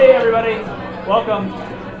everybody. Welcome.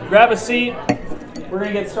 Grab a seat. We're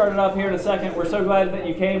going to get started up here in a second. We're so glad that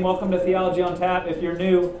you came. Welcome to Theology on Tap. If you're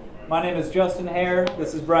new, my name is Justin Hare.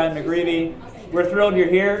 This is Brian McGreevy. We're thrilled you're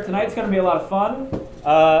here. Tonight's going to be a lot of fun.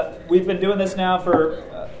 We've been doing this now for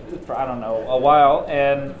a while.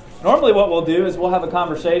 And normally what we'll do is we'll have a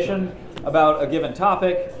conversation about a given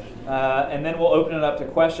topic, and then we'll open it up to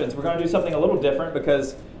questions. We're going to do something a little different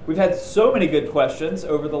because we've had so many good questions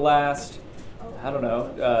over the last,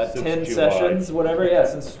 10 sessions, whatever,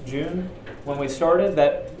 since June when we started,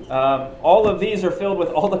 that all of these are filled with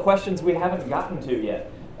all the questions we haven't gotten to yet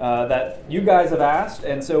that you guys have asked,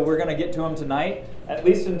 and so we're going to get to them tonight, at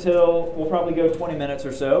least until we'll probably go 20 minutes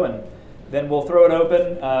or so, and then we'll throw it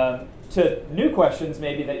open to new questions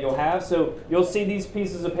maybe that you'll have. So you'll see these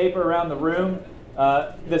pieces of paper around the room.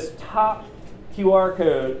 This top QR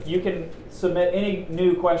code, you can submit any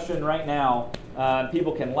new question right now.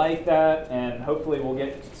 People can like that, and hopefully we'll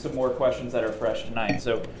get some more questions that are fresh tonight.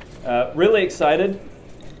 So really excited.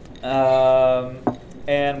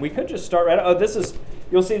 And we could just start right out.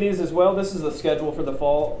 You'll see these as well. This is the schedule for the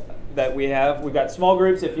fall that we have. We've got small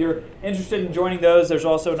groups. If you're interested in joining those, there's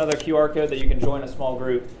also another QR code that you can join a small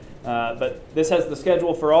group. But this has the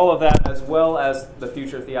schedule for all of that, as well as the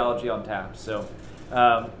future Theology on Tap. So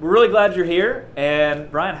we're really glad you're here.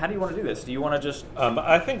 And Brian, how do you want to do this? Do you want to just...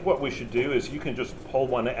 I think what we should do is you can just pull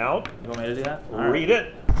one out. You want me to do that? Read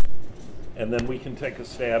it, and then we can take a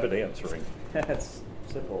stab at answering. That's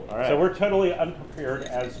simple. All right. So we're totally unprepared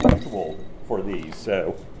as usual for these.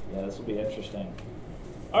 So yeah, this will be interesting.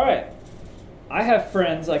 All right. I have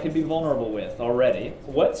friends I can be vulnerable with already.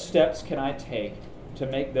 What steps can I take to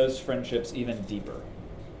make those friendships even deeper?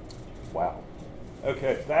 Wow.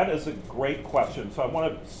 Okay, that is a great question. So I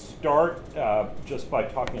want to start just by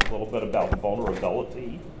talking a little bit about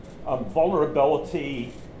vulnerability.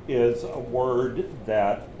 Vulnerability is a word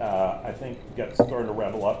that I think gets thrown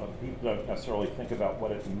around a lot, but people don't necessarily think about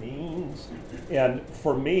what it means. And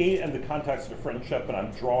for me, in the context of friendship, and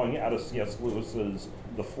I'm drawing out of C.S. Lewis's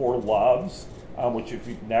The Four Loves, which if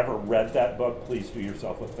you've never read that book, please do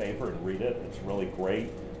yourself a favor and read it. It's really great.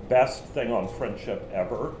 Best thing on friendship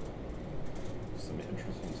ever. Some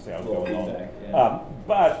interesting sound going on. Yeah.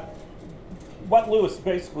 But what Lewis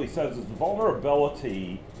basically says is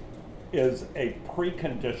vulnerability is a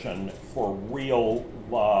precondition for real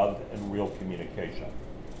love and real communication.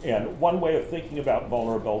 And one way of thinking about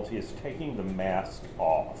vulnerability is taking the mask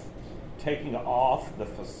off, taking off the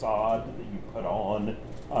facade that you put on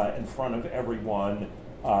in front of everyone,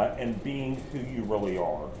 and being who you really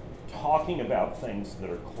are. Talking about things that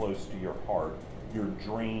are close to your heart, your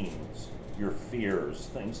dreams, your fears,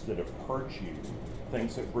 things that have hurt you,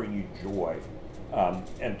 things that bring you joy.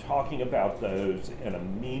 And talking about those in a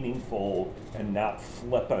meaningful and not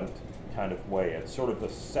flippant kind of way. It's sort of a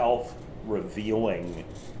self-revealing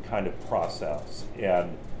kind of process.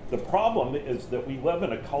 And the problem is that we live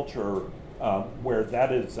in a culture where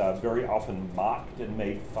that is very often mocked and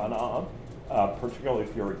made fun of, particularly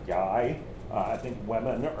if you're a guy. I think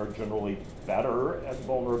women are generally better at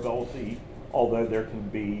vulnerability, although there can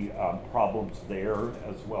be problems there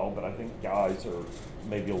as well, but I think guys are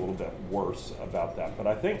maybe a little bit worse about that. But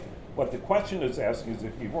I think what the question is asking is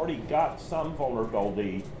if you've already got some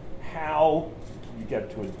vulnerability, how can you get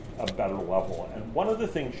to a better level? And one of the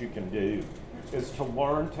things you can do is to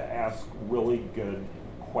learn to ask really good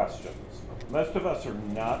questions. Most of us are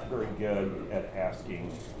not very good at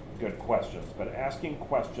asking good questions, but asking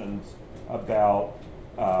questions about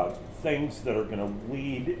things that are going to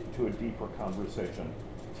lead to a deeper conversation.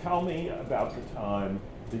 Tell me about the time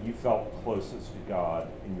that you felt closest to God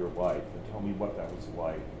in your life, and tell me what that was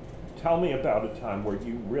like. Tell me about a time where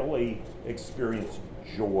you really experienced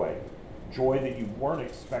joy that you weren't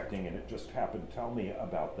expecting and it just happened. Tell me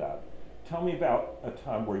about that. Tell me about a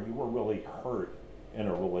time where you were really hurt in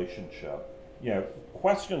a relationship.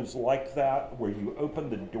 Questions like that where you open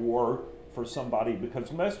the door for somebody,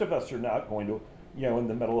 because most of us are not going to, in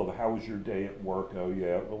the middle of how was your day at work? Oh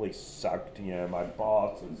yeah, it really sucked. My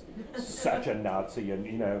boss is such a Nazi, and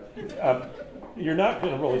you're not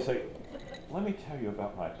going to really say, "Let me tell you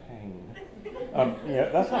about my pain."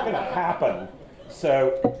 That's not going to happen.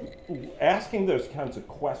 So, asking those kinds of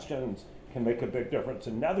questions can make a big difference.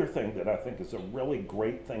 Another thing that I think is a really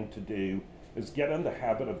great thing to do is get in the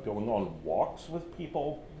habit of going on walks with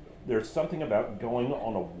people. There's something about going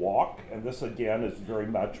on a walk, and this again is very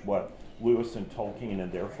much what Lewis and Tolkien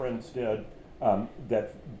and their friends did,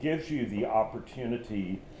 that gives you the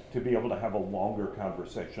opportunity to be able to have a longer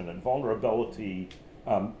conversation. And vulnerability,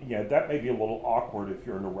 that may be a little awkward if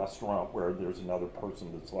you're in a restaurant where there's another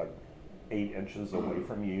person that's like 8 inches away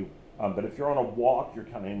from you. But if you're on a walk, you're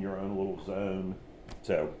kind of in your own little zone.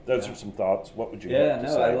 So those are some thoughts. What would you Yeah, have to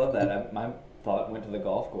no, say? I love that. My thought went to the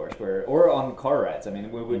golf course or on car rides. I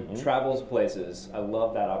mean, we would travel places. I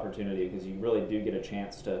love that opportunity because you really do get a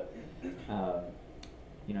chance to,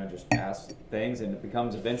 just ask things, and it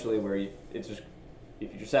becomes eventually where it's just,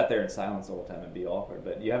 if you just sat there in silence the whole time, it'd be awkward.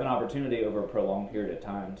 But you have an opportunity over a prolonged period of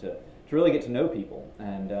time to really get to know people.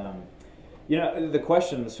 And the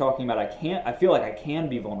question was talking about I feel like I can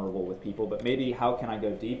be vulnerable with people, but maybe how can I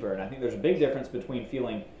go deeper? And I think there's a big difference between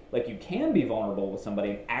feeling like you can be vulnerable with somebody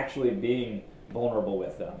and actually being vulnerable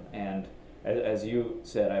with them. And as you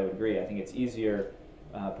said, I would agree. I think it's easier,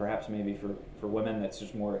 perhaps maybe for women, that's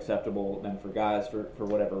just more acceptable than for guys for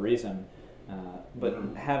whatever reason. But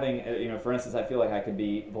having, for instance, I feel like I could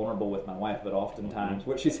be vulnerable with my wife, but oftentimes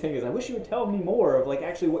what she's saying is, I wish you would tell me more of like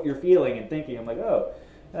actually what you're feeling and thinking. I'm like, oh,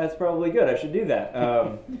 that's probably good. I should do that.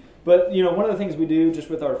 But one of the things we do just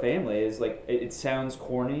with our family is like it sounds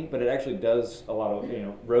corny, but it actually does a lot of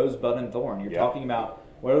rosebud and thorn. You're talking about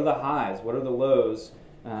what are the highs, what are the lows.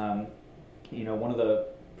 One of the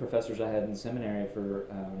professors I had in seminary for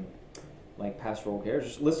like pastoral care,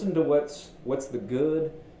 just listen to what's the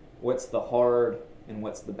good, what's the hard, and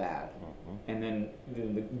what's the bad. And then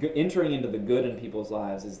entering into the good in people's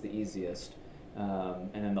lives is the easiest.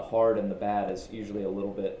 And then the hard and the bad is usually a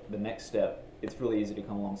little bit the next step. It's really easy to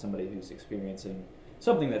come along somebody who's experiencing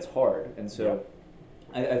something that's hard. And so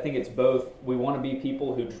I think it's both. We want to be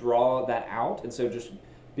people who draw that out. And so just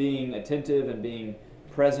being attentive and being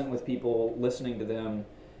present with people, listening to them,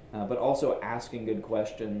 but also asking good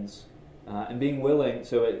questions and being willing.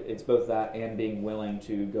 So it's both that and being willing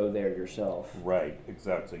to go there yourself. Right,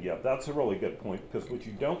 exactly. Yeah, that's a really good point, because what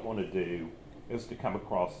you don't want to do is to come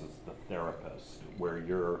across as the therapist, where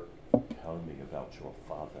you're telling me about your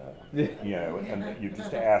father, and you're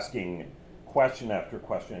just asking question after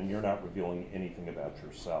question, and you're not revealing anything about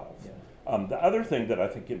yourself. The other thing that I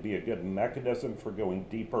think could be a good mechanism for going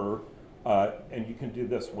deeper, and you can do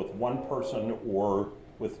this with one person or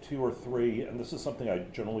with two or three, and this is something I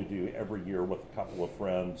generally do every year with a couple of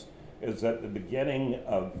friends, is at the beginning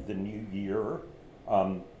of the new year,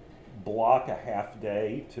 block a half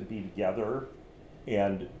day to be together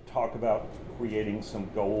and talk about creating some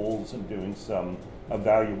goals and doing some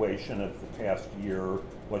evaluation of the past year,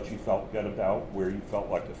 what you felt good about, where you felt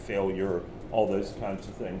like a failure, all those kinds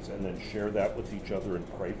of things, and then share that with each other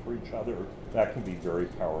and pray for each other. That can be very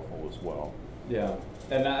powerful as well. Yeah,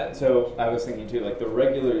 and so I was thinking too, like the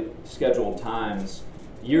regular scheduled times,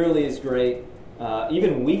 yearly is great,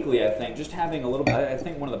 even weekly I think, just having a little bit, I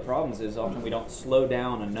think one of the problems is often we don't slow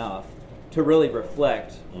down enough to really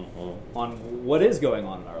reflect on what is going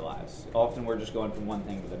on in our lives. Often we're just going from one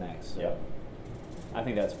thing to the next. So I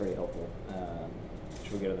think that's pretty helpful.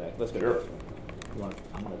 Should we go to that? Let's go to this one.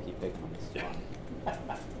 I'm going to keep picking on this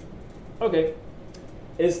one. Okay.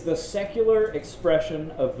 Is the secular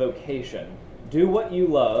expression of vocation, do what you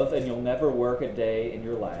love and you'll never work a day in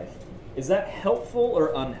your life, is that helpful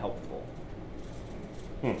or unhelpful?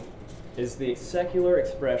 Is the secular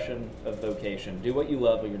expression of vocation, do what you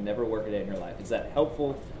love or you'll never work a day in your life, is that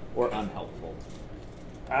helpful or unhelpful?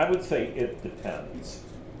 I would say it depends.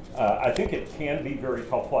 I think it can be very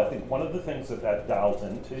helpful. I think one of the things that dials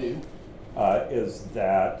into is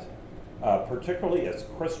that, particularly as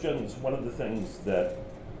Christians, one of the things that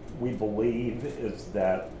we believe is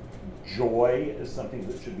that joy is something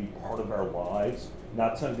that should be part of our lives,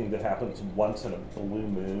 not something that happens once in a blue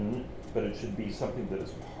moon, but it should be something that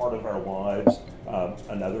is part of our lives.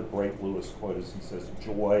 Another great Lewis quote is, he says,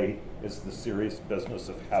 joy is the serious business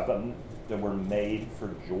of heaven, that we're made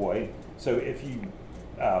for joy. So if you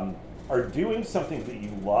are doing something that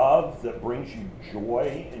you love, that brings you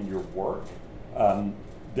joy in your work,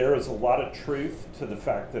 there is a lot of truth to the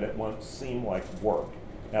fact that it won't seem like work.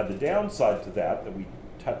 Now the downside to that we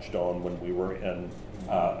touched on when we were in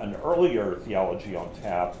an earlier Theology on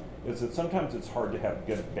Tap is that sometimes it's hard to have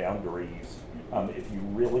good boundaries. If you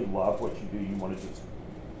really love what you do, you want to just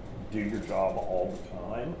do your job all the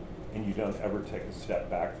time, and you don't ever take a step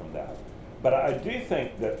back from that. But I do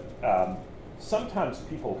think that sometimes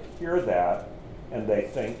people hear that and they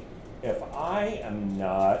think, if I am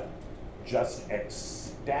not just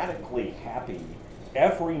ecstatically happy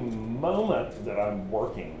every moment that I'm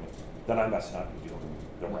working, then I must not be doing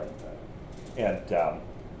the right thing. And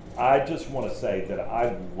I just want to say that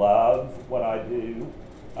I love what I do.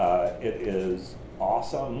 It is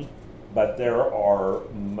awesome, but there are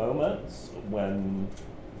moments when,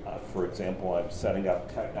 for example, I'm setting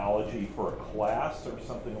up technology for a class or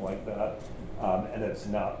something like that, and it's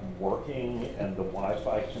not working and the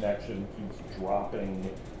Wi-Fi connection keeps dropping.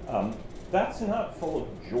 that's not full of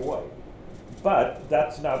joy. But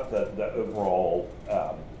that's not the overall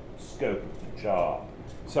scope of the job.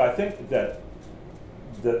 So I think that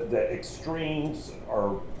the extremes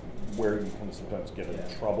are where you can sometimes get in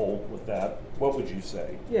trouble with that. What would you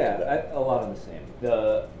say? Yeah, a lot of the same.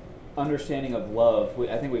 The understanding of love,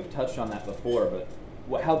 I think we've touched on that before, but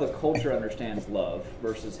how the culture understands love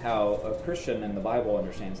versus how a Christian in the Bible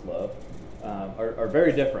understands love are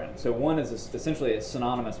very different. So one is essentially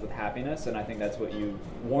synonymous with happiness, and I think that's what you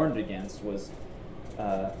warned against was,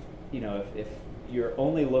 if you're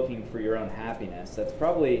only looking for your own happiness, that's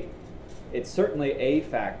probably, it's certainly a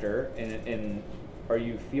factor in are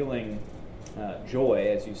you feeling joy,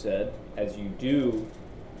 as you said, as you do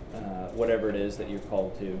whatever it is that you're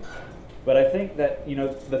called to. But I think that,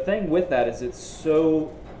 the thing with that is it's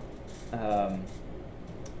so,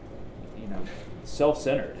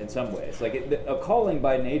 self-centered in some ways. Like a calling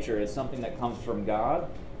by nature is something that comes from God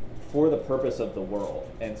for the purpose of the world.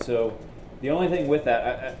 And so the only thing with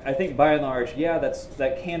that, I think by and large,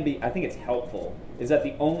 that can be, I think it's helpful. Is that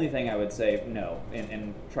the only thing I would say no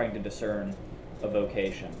in trying to discern a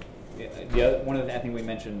vocation? One of the, I think we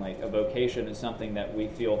mentioned, like, a vocation is something that we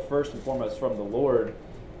feel first and foremost from the Lord,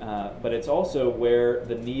 but it's also where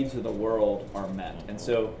the needs of the world are met. And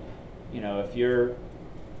so, if you're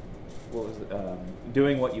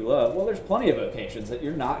doing what you love, well, there's plenty of vocations that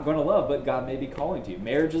you're not going to love, but God may be calling to you.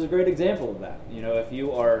 Marriage is a great example of that. If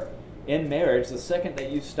you are in marriage, the second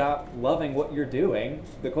that you stop loving what you're doing,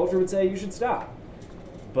 the culture would say you should stop.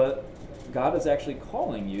 But God is actually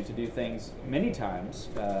calling you to do things many times,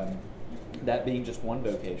 that being just one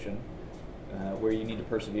vocation, where you need to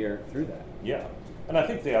persevere through that. Yeah. And I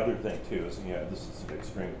think the other thing, too, is, this is an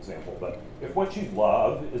extreme example, but if what you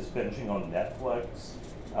love is binging on Netflix,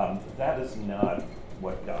 that is not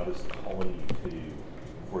what God is calling you to do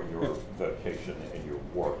for your vocation and your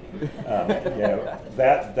work. You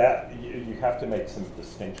have to make some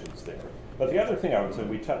distinctions there. But the other thing I would say,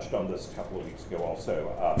 we touched on this a couple of weeks ago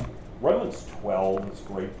also, Romans 12 is a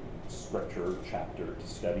great scripture chapter to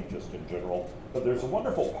study just in general, but there's a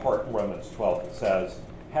wonderful part in Romans 12 that says,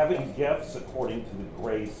 having gifts according to the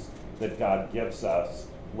grace that God gives us,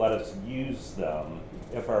 let us use them.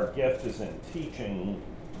 If our gift is in teaching,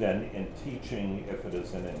 then in teaching. If it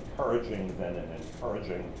is in encouraging, then in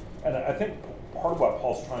encouraging. And I think part of what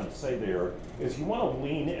Paul's trying to say there is you want to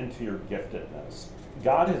lean into your giftedness.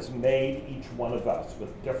 God has made each one of us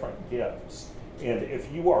with different gifts. And if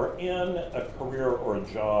you are in a career or a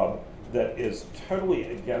job that is totally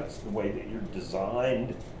against the way that you're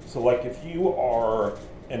designed, so like if you are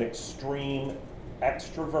an extreme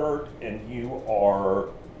extrovert and you are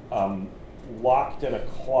locked in a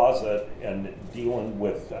closet and dealing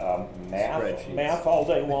with math all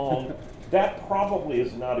day long, that probably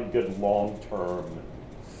is not a good long-term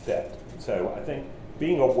fit. So I think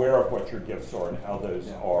being aware of what your gifts are and how those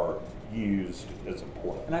are used is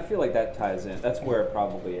important. And I feel like that ties in. That's where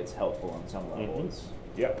probably it's helpful on some level.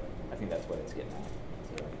 Mm-hmm. Yep. I think that's what it's getting at.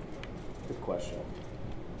 So, good question.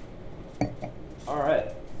 All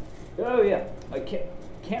right. Oh yeah.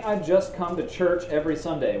 Can't I just come to church every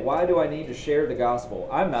Sunday? Why do I need to share the gospel?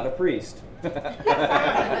 I'm not a priest. That's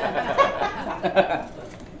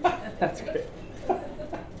great.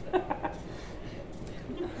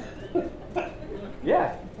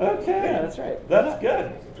 Yeah. Okay. Yeah, that's right. That's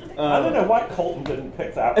good. I don't know why Colton didn't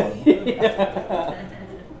pick that one.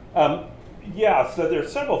 So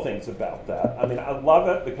there's several things about that. I mean, I love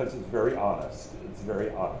it because it's very honest. It's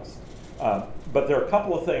very honest. But there are a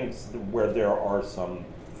couple of things where there are some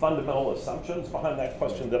fundamental assumptions behind that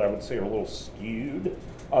question that I would say are a little skewed.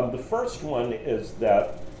 The first one is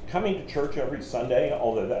that coming to church every Sunday,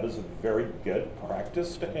 although that is a very good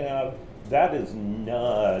practice to have, that is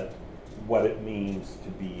not what it means to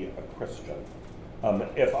be a Christian.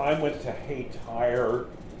 If I went to Haytire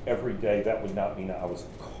every day, that would not mean I was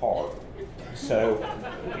a car. So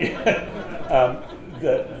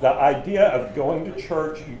the idea of going to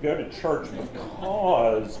church, you go to church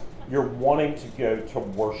because you're wanting to go to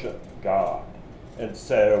worship God. And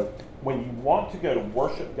so when you want to go to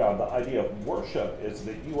worship God, the idea of worship is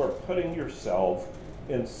that you are putting yourself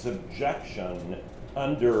in subjection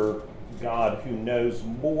under God, who knows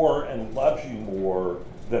more and loves you more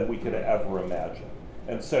than we could ever imagine.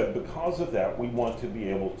 And so because of that, we want to be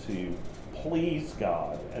able to please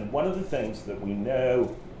God. And one of the things that we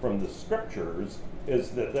know from the scriptures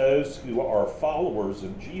is that those who are followers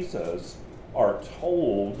of Jesus are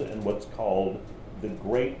told in what's called the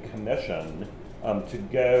Great Commission to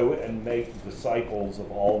go and make disciples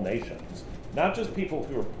of all nations, not just people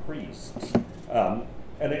who are priests.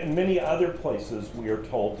 And in many other places, we are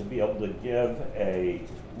told to be able to give a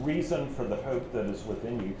reason for the hope that is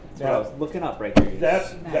within you. That's what I was looking up right there.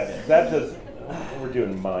 That does. We're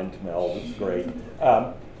doing mind meld. It's great.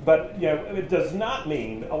 But it does not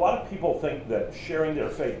mean, a lot of people think that sharing their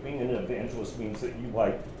faith, being an evangelist, means that you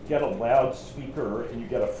get a loudspeaker and you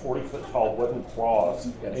get a 40-foot tall wooden cross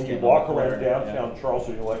and you walk around downtown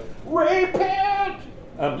Charleston and you're like, repent!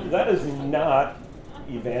 That is not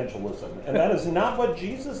evangelism, and that is not what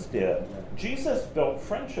Jesus did. Jesus built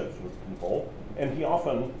friendships with people, and he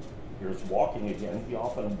often, here's walking again, he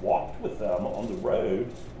often walked with them on the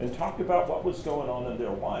road and talked about what was going on in their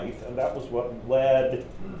life, and that was what led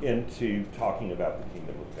into talking about the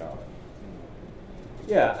kingdom of God.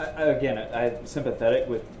 Yeah, I'm sympathetic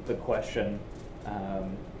with the question.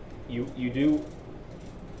 You do.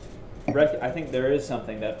 I think there is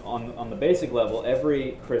something that on the basic level,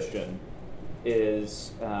 every Christian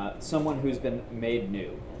is someone who's been made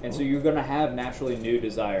new. And so you're going to have naturally new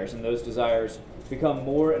desires, and those desires become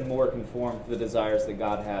more and more conformed to the desires that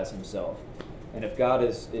God has himself. And if God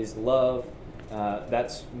is love,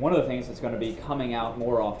 that's one of the things that's going to be coming out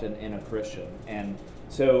more often in a Christian. And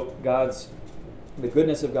so the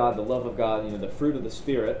goodness of God, the love of God, the fruit of the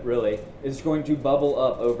Spirit really is going to bubble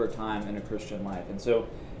up over time in a Christian life. And so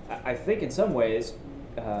I think in some ways,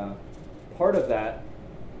 part of that,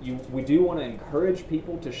 we do want to encourage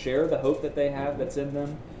people to share the hope that they have that's in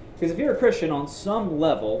them. Because if you're a Christian, on some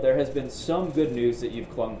level, there has been some good news that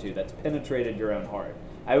you've clung to that's penetrated your own heart.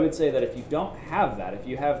 I would say that if you don't have that, if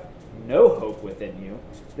you have no hope within you,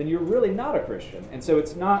 then you're really not a Christian. And so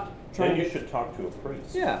it's not trying to... Then you should talk to a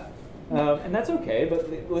priest. Yeah. And that's okay,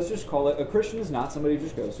 but let's just call it, a Christian is not somebody who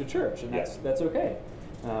just goes to church, and that's okay.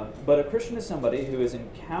 But a Christian is somebody who has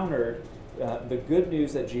encountered the good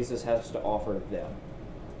news that Jesus has to offer them.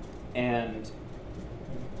 And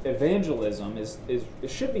evangelism it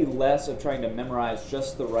should be less of trying to memorize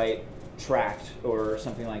just the right tract or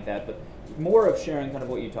something like that, but more of sharing kind of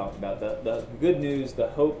what you talked about, the good news, the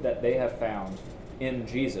hope that they have found in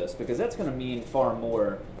Jesus, because that's going to mean far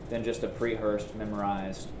more than just a pre-rehearsed,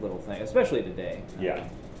 memorized little thing, especially today. Yeah.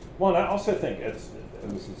 Well, and I also think and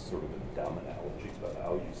this is sort of a dumb analogy, but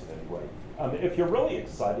I'll use it anyway. If you're really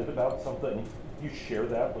excited about something, you share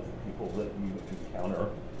that with the people that you encounter.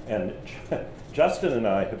 And Justin and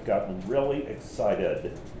I have gotten really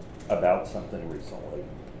excited about something recently,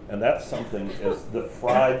 and that something is the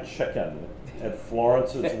fried chicken at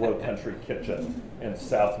Florence's Low Country Kitchen in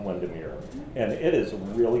South Windermere, and it is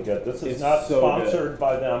really good. This is not so sponsored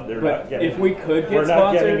by them. They're not getting. If we could get we're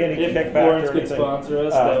not getting any if kickback Florence or could anything. sponsor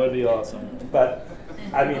us, that would be awesome. But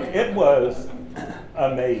I mean, it was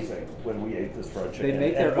amazing when we ate this fried chicken. They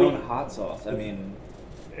make their own hot sauce. I mean,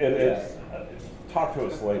 it's. Talk to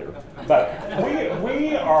us later. But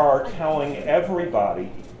we are telling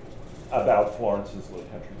everybody about Florence's Low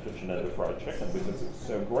Country Kitchen and the fried chicken because it's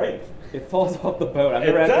so great. It falls off the boat. I've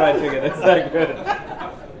never had fried chicken. It's that good.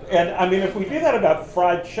 And I mean, if we do that about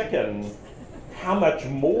fried chicken, how much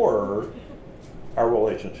more our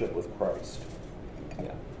relationship with Christ?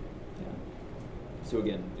 Yeah. So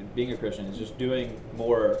again, being a Christian is just doing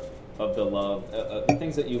more of the love, the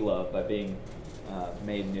things that you love by being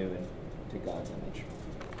made new and to God's image.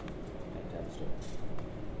 Fantastic.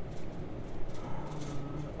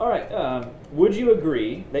 All right. Would you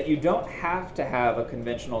agree that you don't have to have a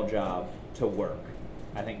conventional job to work?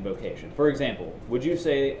 I think vocation. For example, would you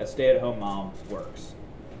say a stay-at-home mom works?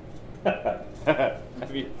 I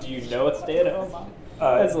mean, do you know a stay-at-home mom?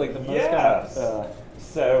 That's like the most yes.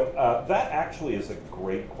 So that actually is a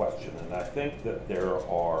great question, and I think that there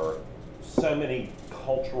are so many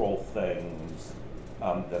cultural things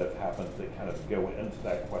that have happened that kind of go into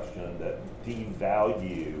that question that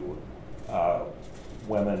devalue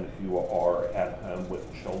women who are at home with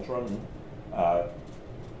children.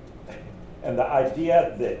 And the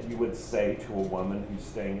idea that you would say to a woman who's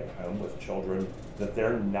staying at home with children that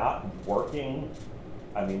they're not working,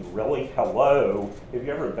 I mean, really, hello. Have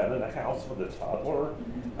you ever been in a house with a toddler?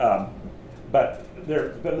 But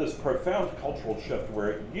there's been this profound cultural shift where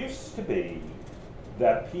it used to be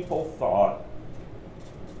that people thought,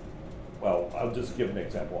 well, I'll just give an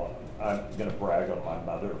example. I'm going to brag on my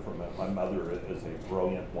mother for a minute. My mother is a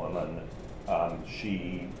brilliant woman.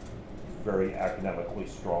 She very academically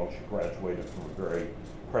strong. She graduated from a very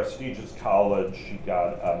prestigious college. She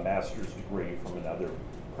got a master's degree from another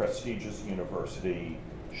prestigious university.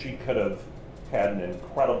 She could have had an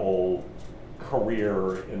incredible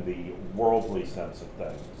career in the worldly sense of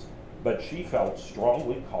things. But she felt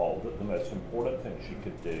strongly called that the most important thing she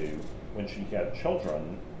could do when she had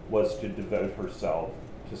children was to devote herself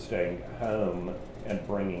to staying home and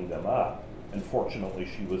bringing them up. And fortunately,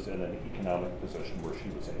 she was in an economic position where she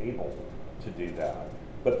was able to do that.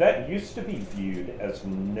 But that used to be viewed as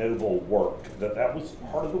noble work, that was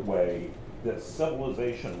part of the way that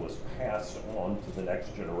civilization was passed on to the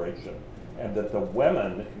next generation, and that the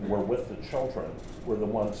women who were with the children were the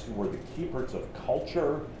ones who were the keepers of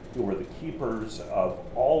culture, who were the keepers of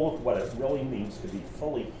all of what it really means to be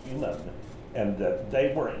fully human, and that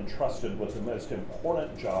they were entrusted with the most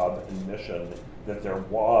important job and mission that there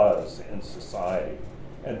was in society.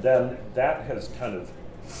 And then that has kind of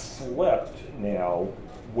flipped now,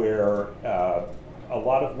 where a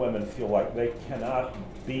lot of women feel like they cannot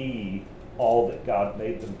be all that God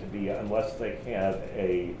made them to be unless they have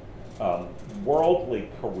a worldly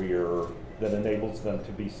career that enables them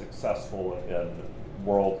to be successful in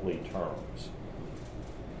worldly terms.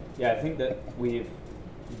 Yeah, I think that we've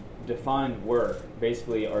defined work,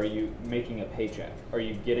 basically, are you making a paycheck? Are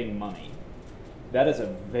you getting money? That is a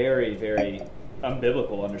very, very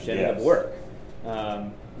unbiblical understanding of work.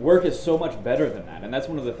 Work is so much better than that, and that's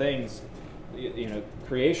one of the things,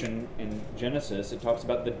 creation in Genesis, it talks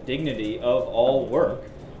about the dignity of all work.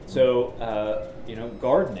 So,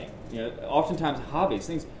 gardening, oftentimes hobbies,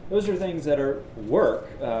 things, those are things that are work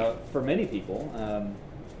for many people,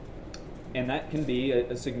 and that can be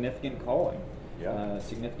a significant calling,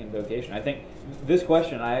 significant vocation. I think this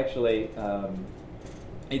question, I actually,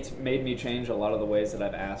 it's made me change a lot of the ways that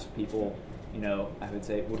I've asked people. I would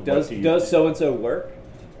say, well, does so-and-so work?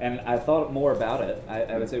 And I thought more about it.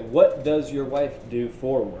 I would say, what does your wife do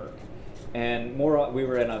for work? And we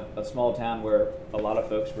were in a small town where a lot of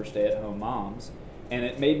folks were stay-at-home moms, and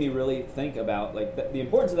it made me really think about the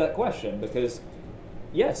importance of that question, because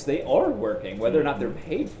yes, they are working, whether or not they're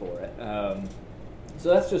paid for it. So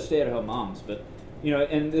that's just stay-at-home moms, but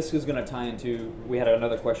and this is going to tie into, we had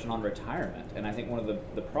another question on retirement, and I think one of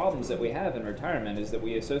the problems that we have in retirement is that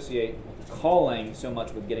we associate calling so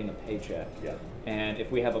much with getting a paycheck. Yeah. And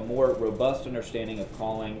if we have a more robust understanding of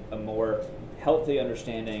calling, a more healthy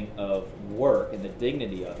understanding of work and the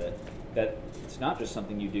dignity of it, that it's not just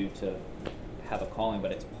something you do to have a calling,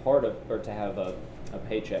 but it's part of, or to have a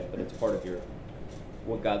paycheck, but it's part of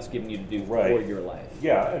what God's given you to do for your life.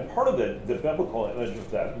 Yeah, and part of the biblical image of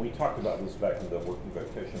that, and we talked about this back in the working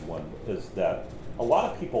vocation one, is that a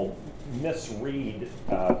lot of people misread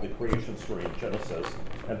the creation story in Genesis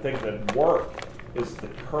and think that work is the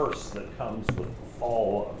curse that comes with the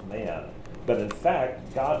fall of man. But in fact,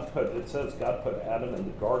 it says God put Adam in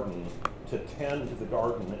the garden to tend the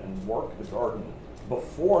garden and work the garden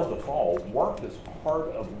before the fall. Work is part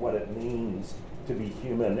of what it means to be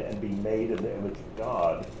human and be made in the image of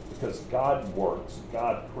God, because God works,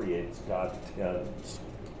 God creates, God tends.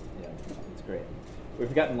 Yeah, that's great.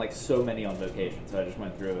 We've gotten so many on vocation, so I just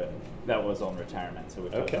went through it. That was on retirement, so we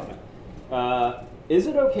touched on it. Is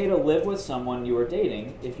it okay to live with someone you are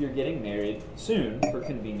dating if you're getting married soon for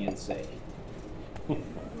convenience sake?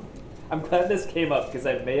 I'm glad this came up, because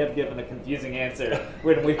I may have given a confusing answer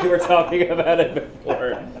when we were talking about it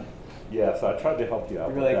before. Yes, I tried to help you out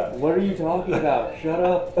You're with like, that. what are you talking about? Shut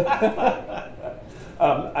up.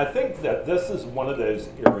 I think that this is one of those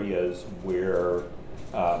areas where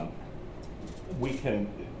we can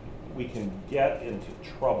get into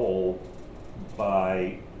trouble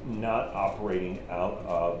by not operating out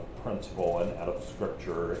of principle and out of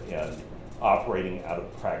scripture and operating out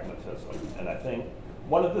of pragmatism. And I think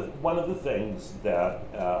one of the things that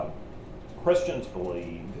Christians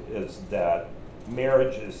believe is that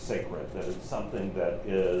marriage is sacred, that it's something that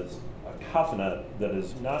is a covenant that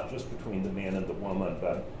is not just between the man and the woman,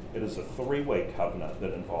 but it is a three-way covenant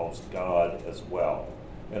that involves God as well.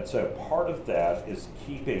 And so part of that is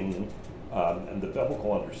keeping, and the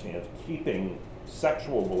biblical understands, keeping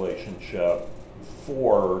sexual relationship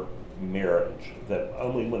for marriage, that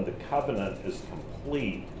only when the covenant is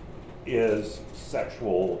complete is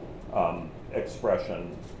sexual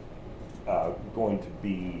expression going to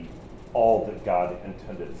be all that God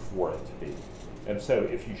intended for it to be. And so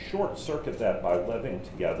if you short circuit that by living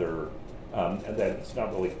together, and then it's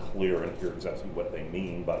not really clear in here exactly what they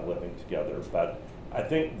mean by living together, but I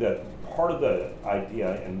think that part of the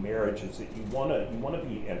idea in marriage is that you want to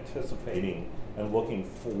be anticipating and looking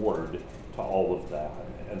forward to all of that.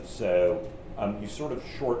 And so you sort of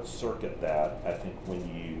short circuit that, I think, when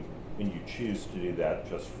you choose to do that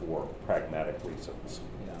just for pragmatic reasons.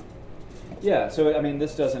 Yeah, so I mean,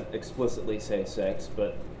 this doesn't explicitly say sex,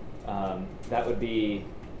 but that would be,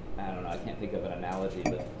 I don't know, I can't think of an analogy,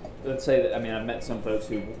 but let's say that, I've met some folks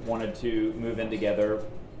who wanted to move in together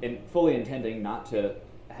and fully intending not to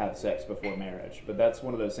have sex before marriage, but that's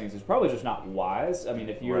one of those things. It's probably just not wise. I mean,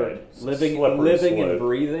 if you're living and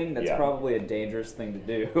breathing, that's probably a dangerous thing to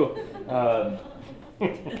do.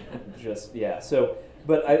 So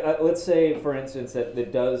But let's say, for instance, that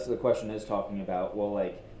the question is talking about, well,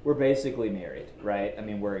 like, we're basically married, right? I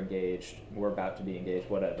mean, we're engaged, we're about to be engaged,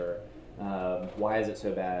 whatever. Why is it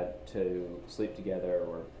so bad to sleep together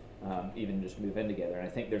or even just move in together? And I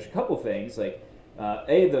think there's a couple things, like,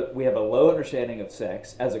 we have a low understanding of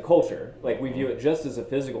sex as a culture. Like, we view it just as a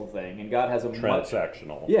physical thing, and God has a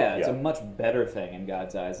transactional. It's a much better thing in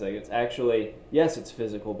God's eyes. Like, it's actually, yes, it's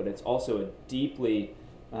physical, but it's also a deeply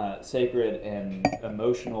sacred and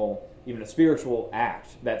emotional, even a spiritual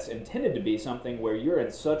act that's intended to be something where you're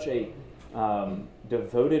in such a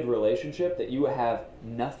devoted relationship that you have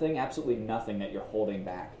nothing, absolutely nothing that you're holding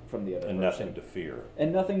back from the other person. And nothing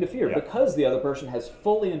to fear. Yeah. Because the other person has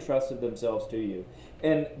fully entrusted themselves to you.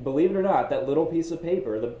 And believe it or not, that little piece of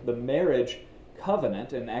paper, the marriage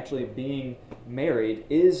covenant and actually being married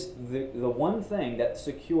is the one thing that's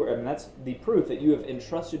secure, I mean, that's the proof that you have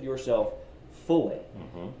entrusted yourself fully.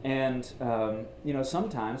 And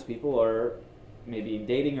sometimes people are maybe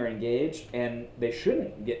dating or engaged and they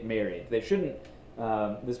shouldn't get married. They shouldn't,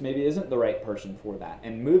 this maybe isn't the right person for that.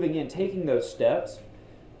 And moving in, taking those steps,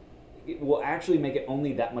 it will actually make it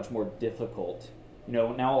only that much more difficult.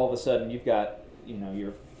 Now all of a sudden you've got,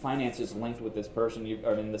 your finances linked with this person, you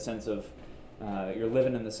are in the sense of you're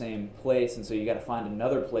living in the same place, and so you got to find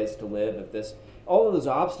another place to live. All of those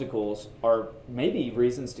obstacles are maybe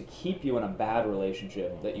reasons to keep you in a bad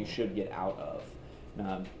relationship that you should get out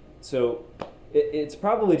of. So it's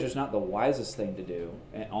probably just not the wisest thing to do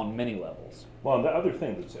on many levels. Well, and the other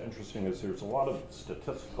thing that's interesting is there's a lot of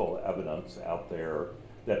statistical evidence out there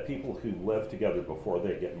that people who live together before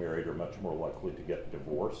they get married are much more likely to get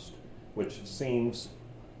divorced, which seems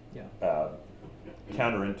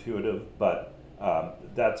counterintuitive, but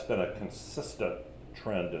that's been a consistent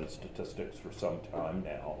trend in statistics for some time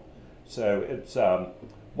now. So it's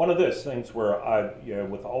one of those things where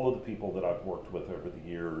with all of the people that I've worked with over the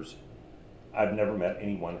years, I've never met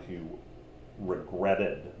anyone who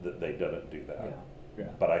regretted that they didn't do that. Yeah.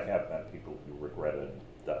 But I have met people who regretted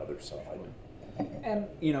the other side. And,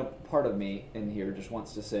 part of me in here just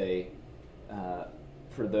wants to say,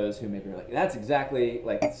 for those who maybe are like, that's exactly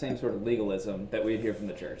like the same sort of legalism that we hear from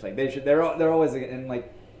the church. Like they're always, and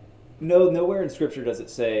like, nowhere in Scripture does it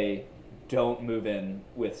say don't move in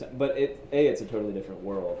with, but it's a totally different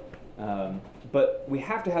world. But we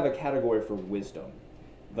have to have a category for wisdom.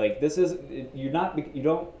 Like you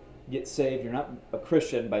don't get saved, you're not a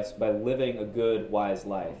Christian by living a good, wise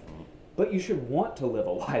life. But you should want to live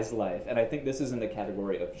a wise life. And I think this is in the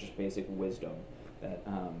category of just basic wisdom that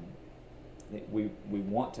we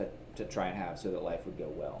want to try and have so that life would go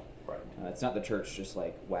well. Right. It's not the church just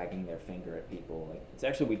like wagging their finger at people. Like, it's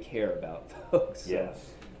actually we care about folks.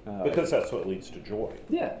 Yes. Because that's what leads to joy.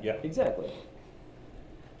 Yeah, exactly.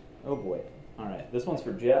 Oh boy. All right, this one's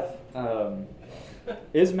for Jeff.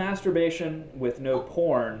 Is masturbation with no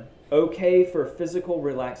porn okay for physical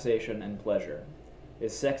relaxation and pleasure?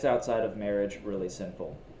 Is sex outside of marriage really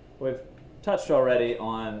sinful? We've touched already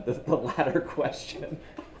on the latter question.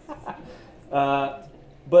 But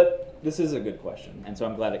this is a good question, and so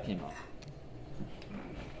I'm glad it came up.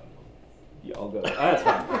 Yeah, I'll go. That's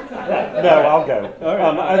fine. No, I'll go.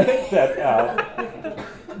 Right. I think that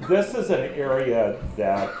this is an area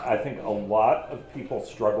that I think a lot of people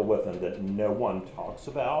struggle with and that no one talks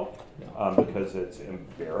about because it's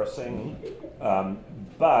embarrassing.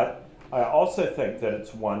 But I also think that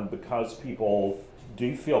it's one because people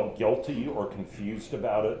do feel guilty or confused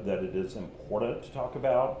about it, that it is important to talk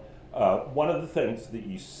about. One of the things that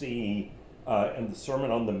you see in the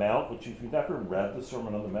Sermon on the Mount, which if you've never read the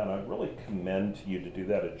Sermon on the Mount, I really commend to you to do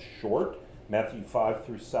that. It's short, Matthew 5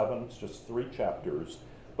 through 7, it's just 3 chapters.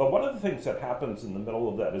 But one of the things that happens in the middle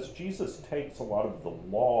of that is Jesus takes a lot of the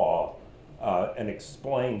law and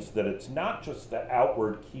explains that it's not just the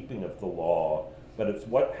outward keeping of the law, but it's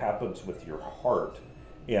what happens with your heart.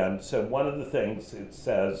 And so one of the things it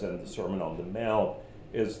says in the Sermon on the Mount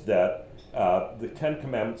is that the 10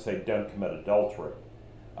 Commandments say don't commit adultery.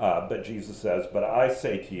 But Jesus says, but I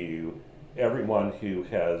say to you, everyone who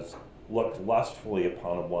has looked lustfully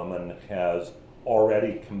upon a woman has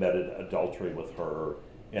already committed adultery with her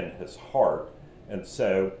in his heart. And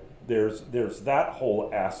so there's that whole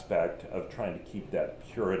aspect of trying to keep that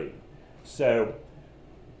purity. So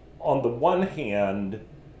on the one hand,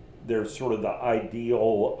 there's sort of the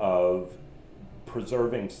ideal of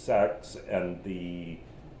preserving sex and the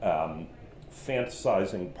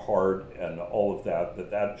fantasizing part and all of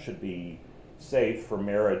that should be saved for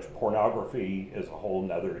marriage. Pornography is a whole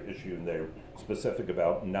nother issue, and they're specific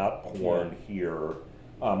about not porn here.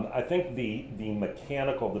 I think the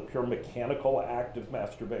pure mechanical act of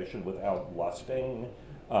masturbation without lusting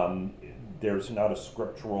There's not a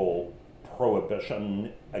scriptural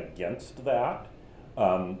prohibition against that.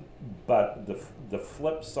 But the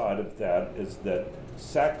flip side of that is that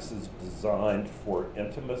sex is designed for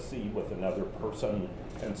intimacy with another person,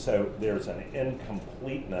 and so there's an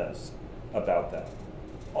incompleteness about that.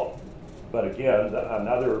 But again,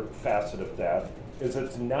 another facet of that is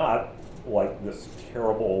it's not like this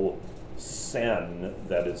terrible sin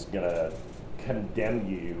that is going to condemn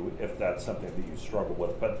you if that's something that you struggle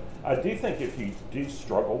with. But I do think if you do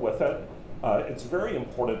struggle with it, it's very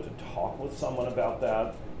important to talk with someone about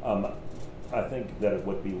that. I think that it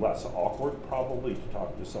would be less awkward probably to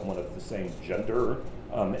talk to someone of the same gender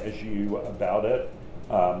as you about it,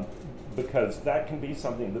 because that can be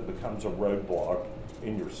something that becomes a roadblock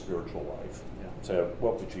in your spiritual life. Yeah. So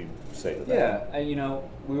what would you say to that? Yeah, you know,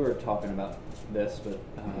 we were talking about this,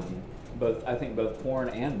 but I think both porn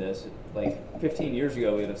and this, like 15 years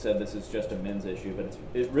ago, we would have said this is just a men's issue, but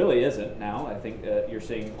it really isn't now. I think you're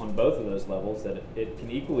seeing on both of those levels that it can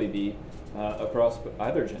equally be across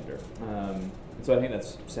either gender. So I think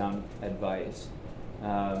that's sound advice.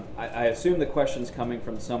 I assume the question's coming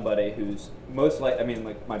from somebody who's most like, I mean,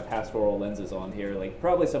 like my pastoral lens is on here, like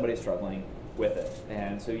probably somebody struggling with it.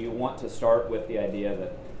 And so you want to start with the idea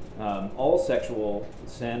that all sexual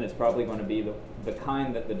sin is probably going to be the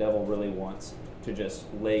kind that the devil really wants to just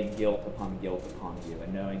lay guilt upon you,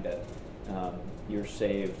 and knowing that you're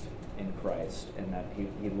saved in Christ and that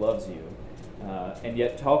he loves you. And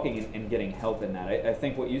yet talking and getting help in that. I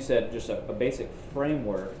think what you said, just a basic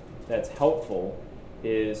framework that's helpful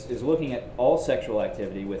is looking at all sexual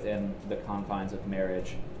activity within the confines of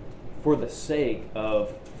marriage for the sake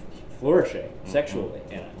of flourishing sexually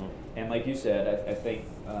in it. And like you said, I think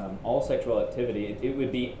all sexual activity, it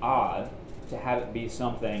would be odd to have it be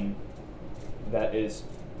something that is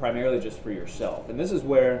primarily just for yourself. And this is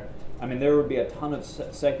where, I mean, there would be a ton of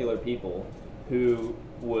secular people who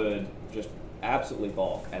would just absolutely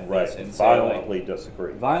balk at this and violently say,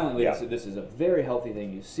 disagree. Violently, yeah. This is a very healthy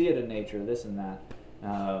thing. You see it in nature, this and that.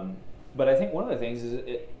 But I think one of the things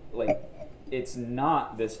is it's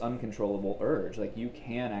not this uncontrollable urge. Like, you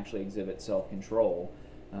can actually exhibit self-control.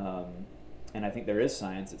 And I think there is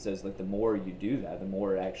science that says, like, the more you do that, the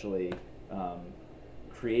more it actually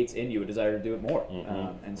creates in you a desire to do it more.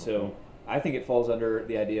 And so I think it falls under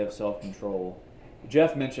the idea of self-control.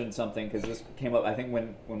 Jeff mentioned something, because this came up, I think,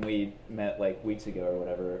 when we met, like, weeks ago or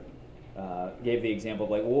whatever, gave the example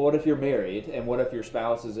of, like, well, what if you're married, and what if your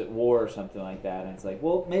spouse is at war or something like that? And it's like,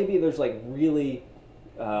 well, maybe there's, like, really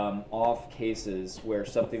off cases where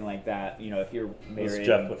something like that, you know, if you're married. It's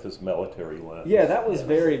Jeff with his military lens. Yeah, that was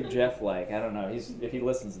very Jeff-like. I don't know. If he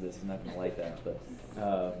listens to this, he's not going to like that. But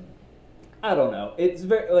I don't know. It's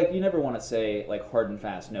very, like, you never want to say, like, hard and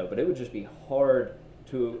fast no, but it would just be hard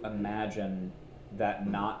to imagine that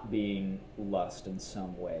not being lust in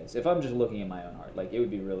some ways. If I'm just looking at my own heart, like, it would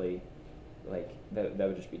be really, like, that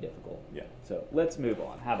would just be difficult. Yeah. So let's move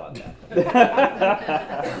on. How about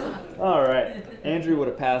that? All right. Andrew would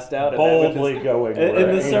have passed out. Boldly going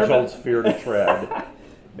where angels fear to tread.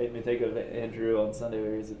 Made me think of Andrew on Sunday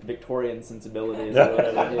where he's Victorian sensibilities or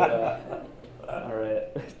whatever. All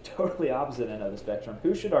right. Totally opposite end of the spectrum.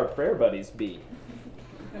 Who should our prayer buddies be?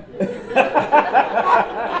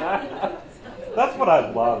 That's what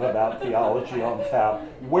I love about Theology on Tap.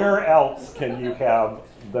 Where else can you have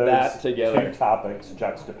those two topics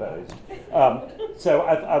juxtaposed? So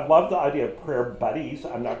I love the idea of prayer buddies.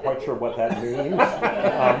 I'm not quite sure what that means.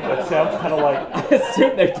 It sounds kind of like...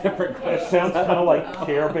 They're different questions. It sounds kind of like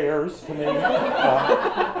Care Bears to me.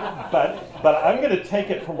 But I'm going to take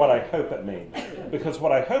it for what I hope it means. Because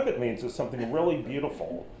what I hope it means is something really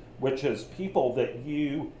beautiful, which is people that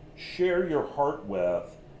you share your heart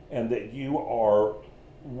with and that you are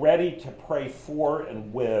ready to pray for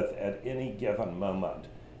and with at any given moment.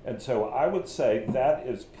 And so I would say that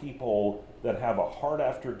is people that have a heart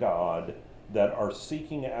after God, that are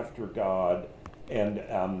seeking after God, and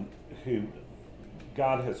who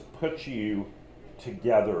God has put you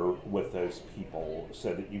together with those people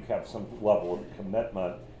so that you have some level of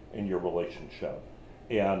commitment in your relationship.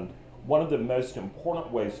 And one of the most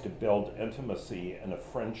important ways to build intimacy in a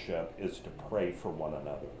friendship is to pray for one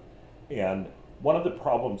another. And one of the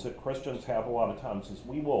problems that Christians have a lot of times is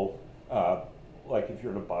we will, like if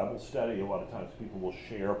you're in a Bible study, a lot of times people will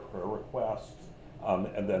share prayer requests,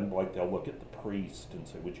 and then like they'll look at the priest and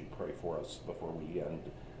say, would you pray for us before we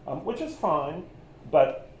end? Which is fine,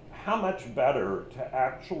 but how much better to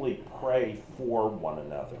actually pray for one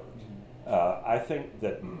another? I think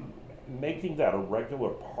that making that a regular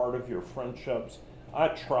part of your friendships, I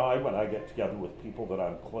try when I get together with people that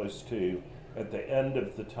I'm close to, at the end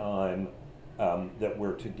of the time, that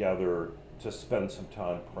we're together to spend some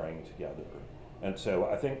time praying together. And so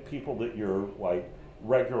I think people that you're like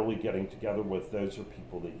regularly getting together with, those are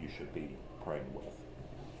people that you should be praying with.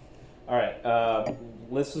 All right,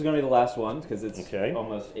 this is going to be the last one because it's Okay.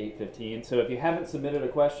 almost 8:15. So if you haven't submitted a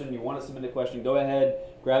question, you want to submit a question, go ahead,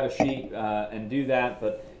 grab a sheet, and do that.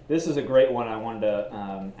 But this is a great one. I wanted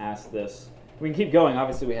to ask this. We can keep going.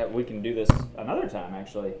 Obviously, we can do this another time,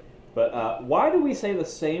 actually. But why do we say the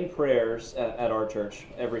same prayers at our church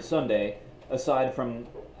every Sunday, aside from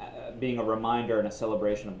being a reminder and a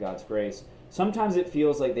celebration of God's grace? Sometimes it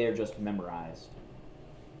feels like they are just memorized.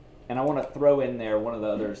 And I want to throw in there one of the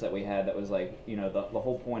others that we had that was like, the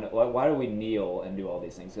whole point of why do we kneel and do all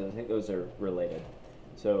these things? Because I think those are related.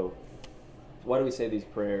 So why do we say these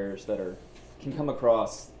prayers that can come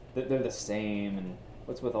across that they're the same, and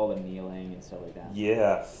what's with all the kneeling and stuff like that?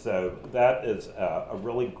 Yeah, so that is a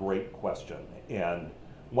really great question. And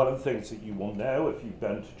one of the things that you will know if you've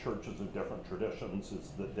been to churches of different traditions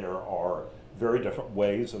is that there are very different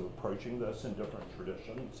ways of approaching this in different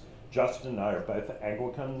traditions. Justin and I are both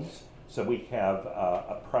Anglicans, so we have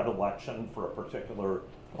a predilection for a particular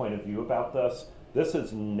point of view about this. This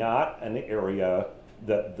is not an area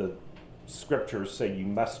that the scriptures say you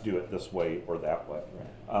must do it this way or that way.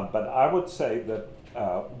 Right. But I would say that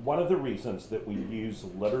one of the reasons that we use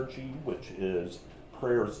liturgy, which is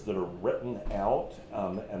prayers that are written out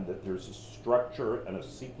and that there's a structure and a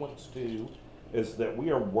sequence to, is that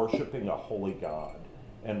we are worshiping a holy God.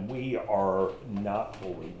 And we are not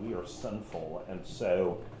holy, we are sinful. And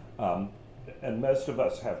so, and most of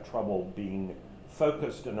us have trouble being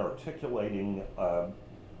focused and articulating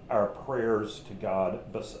our prayers to God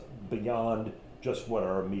beyond just what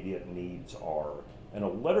our immediate needs are. And a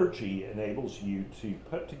liturgy enables you to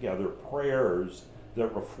put together prayers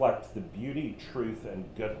that reflect the beauty, truth, and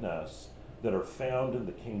goodness that are found in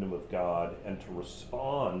the kingdom of God, and to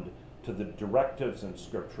respond to the directives in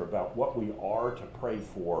Scripture about what we are to pray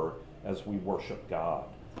for as we worship God.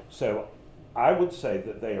 So I would say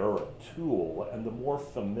that they are a tool, and the more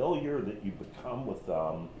familiar that you become with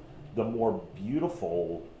them, the more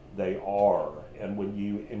beautiful they are. And when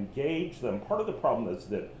you engage them, part of the problem is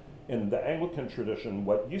that in the Anglican tradition,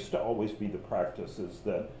 what used to always be the practice is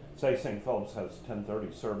that, say St. Philip's has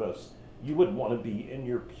 10:30 service, you would want to be in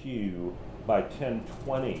your pew by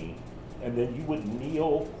 10:20, and then you would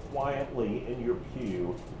kneel quietly in your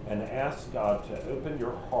pew and ask God to open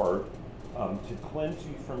your heart, to cleanse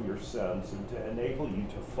you from your sins, and to enable you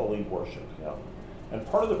to fully worship Him. And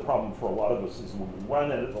part of the problem for a lot of us is we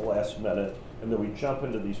run in at the last minute, and then we jump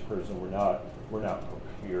into these prayers, and we're not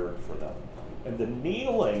prepared for them. And the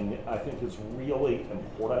kneeling, I think, is really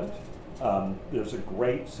important. There's a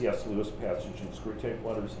great C.S. Lewis passage in Screwtape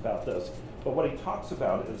Letters about this, but what he talks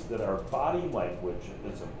about is that our body language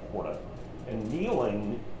is important. And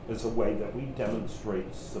kneeling is a way that we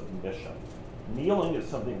demonstrate submission. Kneeling is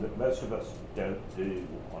something that most of us don't do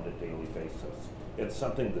on a daily basis. It's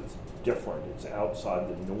something that's different. It's outside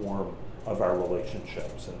the norm of our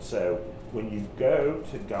relationships. And so when you go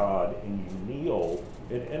to God and you kneel,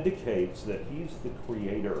 it indicates that He's the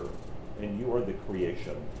creator and you are the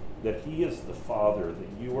creation, that He is the Father, that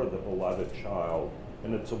you are the beloved child,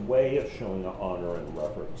 and it's a way of showing honor and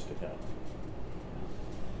reverence to Him.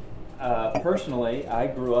 Personally, I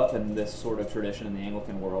grew up in this sort of tradition in the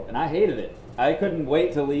Anglican world, and I hated it. I couldn't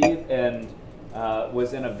wait to leave, and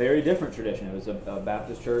was in a very different tradition. It was a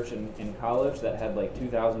Baptist church in college that had like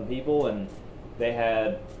 2,000 people, and they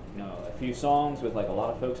had a few songs with like a lot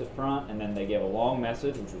of folks at front, and then they gave a long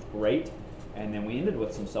message, which was great, and then we ended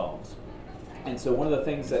with some songs. And so one of the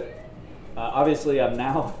things that, obviously I'm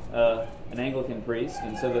now an Anglican priest,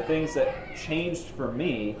 and so the things that changed for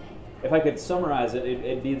me, if I could summarize it,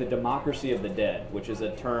 it'd be the democracy of the dead, which is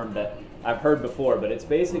a term that I've heard before, but it's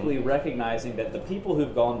basically recognizing that the people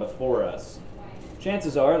who've gone before us,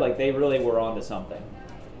 chances are like they really were onto something.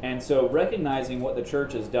 And so recognizing what the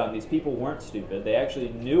church has done, these people weren't stupid, they actually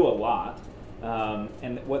knew a lot,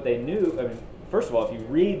 and what they knew, I mean, first of all, if you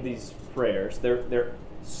read these prayers, they're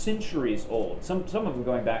centuries old, some of them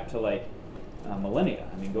going back to like millennia,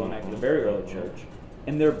 I mean going back to the very early church.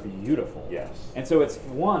 And they're beautiful. Yes. And so it's,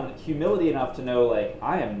 one, humility enough to know, like,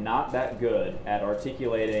 I am not that good at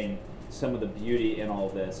articulating some of the beauty in all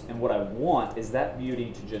of this. And what I want is that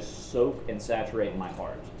beauty to just soak and saturate my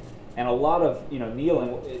heart. And a lot of,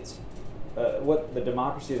 kneeling, it's what the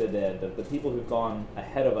democracy of the dead, the people who've gone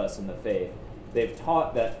ahead of us in the faith, they've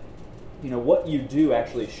taught that, what you do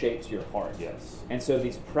actually shapes your heart. Yes. And so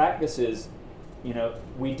these practices,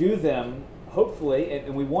 we do them, hopefully,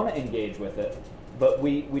 and we want to engage with it, but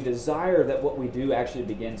we desire that what we do actually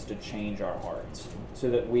begins to change our hearts, so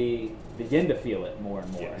that we begin to feel it more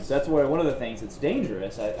and more. Yes. So that's where one of the things that's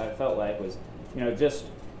dangerous, I felt like, was, just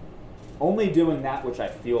only doing that which I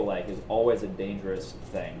feel like is always a dangerous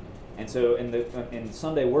thing. And so in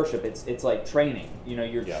Sunday worship, it's like training.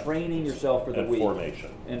 You're training yourself for the week.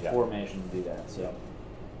 Formation. Formation to do that. So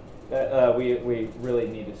we really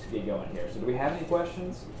need to get going here. So do we have any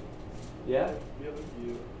questions? Yeah? We have a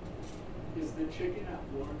few. Is the chicken at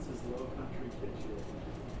Florence's Low Country Kitchen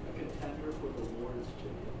a contender for the Lord's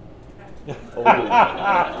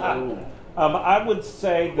chicken? I would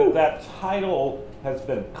say that title has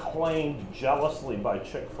been claimed jealously by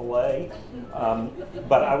Chick-fil-A,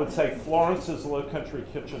 but I would say Florence's Low Country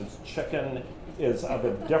Kitchen's chicken is of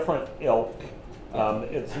a different ilk.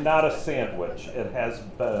 It's not a sandwich. It has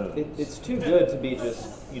bones. It's too good to be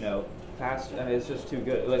just, fast. I mean, it's just too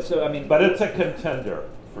good. But it's a contender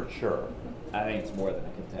for sure. I think it's more than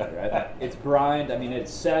a contender. It's brined. I mean,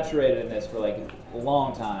 it's saturated in this for like a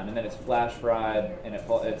long time, and then it's flash fried, and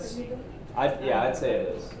I'd say it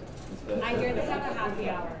is. I hear they have a happy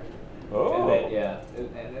hour. Oh.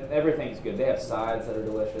 And everything's good. They have sides that are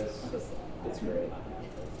delicious. It's great.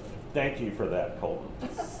 Thank you for that, Colton.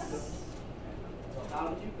 How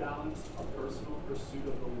do you balance a personal pursuit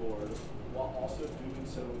of the Lord while also doing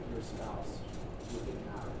so with your spouse within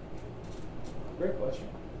marriage? Great question.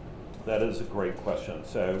 That is a great question.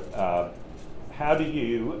 So, how do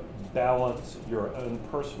you balance your own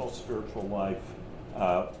personal spiritual life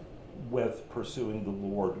with pursuing the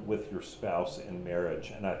Lord with your spouse in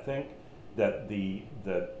marriage? And I think that the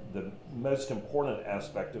most important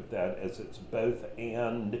aspect of that is it's both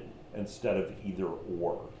and instead of either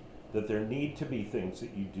or. That there need to be things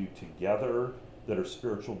that you do together that are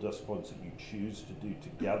spiritual disciplines that you choose to do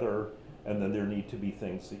together, and then there need to be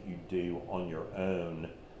things that you do on your own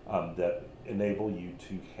that enable you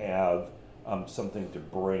to have something to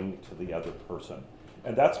bring to the other person.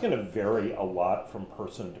 And that's going to vary a lot from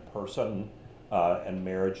person to person and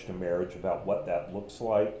marriage to marriage about what that looks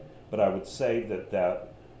like. But I would say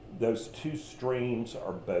that those two streams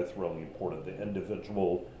are both really important, the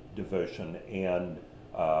individual devotion and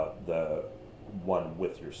the one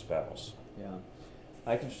with your spouse. Yeah.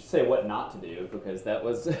 I can just say what not to do, because that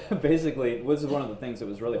was basically, this is one of the things that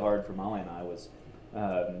was really hard for Molly and I was,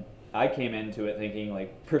 I came into it thinking,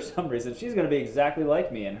 like, for some reason, she's going to be exactly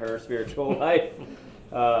like me in her spiritual life.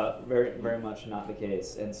 Very, very much not the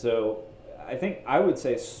case. And so I think I would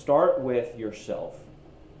say start with yourself.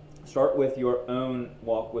 Start with your own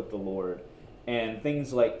walk with the Lord. And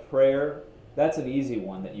things like prayer, that's an easy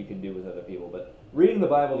one that you can do with other people. But reading the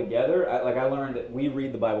Bible together, I learned that we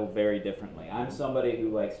read the Bible very differently. I'm somebody who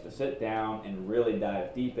likes to sit down and really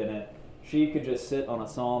dive deep in it. She could just sit on a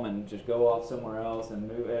psalm and just go off somewhere else and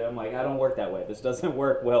move. I'm like, I don't work that way. This doesn't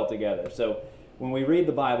work well together. So when we read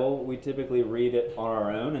the Bible, we typically read it on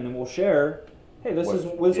our own, and then we'll share, hey, this is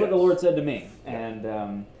what the Lord said to me.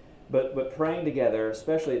 And but praying together,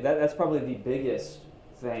 especially, that's probably the biggest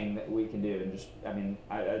thing that we can do. And just,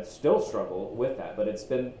 I still struggle with that, but it's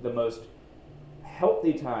been the most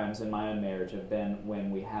healthy times in my own marriage have been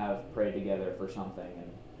when we have prayed together for something,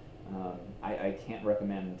 and I can't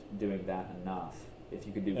recommend doing that enough. If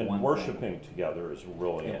you could do and one worshiping thing together is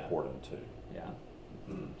really important too. Yeah.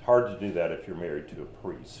 Hard to do that if you're married to a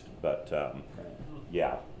priest, but Right.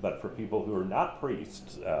 yeah. But for people who are not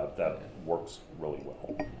priests, that works really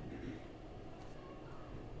well.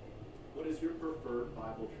 What is your preferred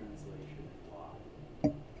Bible translation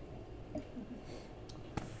and why?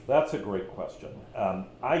 That's a great question.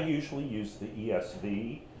 I usually use the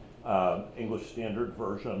ESV, English Standard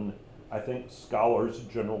Version. I think scholars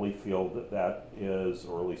generally feel that is,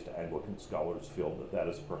 or at least Anglican scholars feel that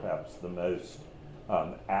is perhaps the most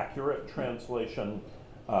accurate translation.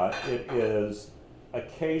 It is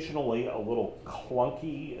occasionally a little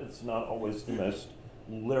clunky. It's not always the most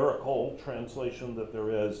lyrical translation that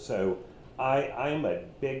there is. So I'm a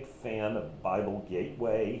big fan of Bible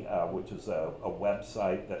Gateway, which is a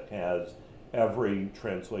website that has every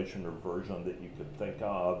translation or version that you could think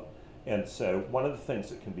of. And so one of the things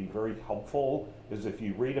that can be very helpful is if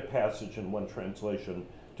you read a passage in one translation,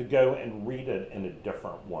 to go and read it in a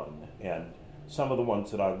different one. And some of the ones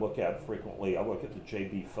that I look at frequently, I look at the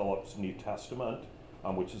J.B. Phillips New Testament,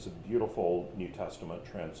 which is a beautiful New Testament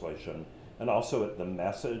translation, and also at the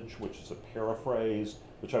Message, which is a paraphrase,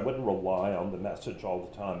 which I wouldn't rely on the Message all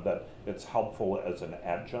the time, but it's helpful as an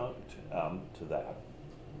adjunct to that.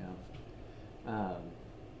 Yeah.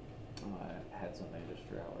 I had something I just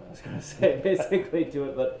forgot what I was going to say basically to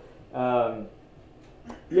it, but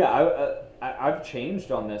I've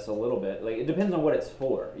changed on this a little bit. Like, it depends on what it's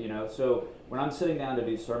for, So when I'm sitting down to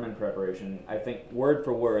do sermon preparation, I think word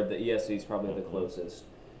for word, the ESV is probably the closest.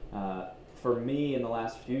 For me, in the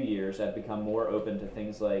last few years, I've become more open to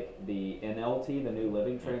things like the NLT, the New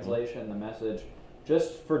Living Translation, the Message,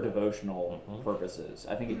 just for devotional purposes.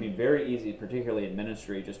 I think it'd be very easy, particularly in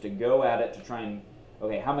ministry, just to go at it to try and,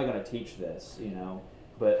 okay, how am I going to teach this,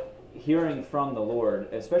 But hearing from the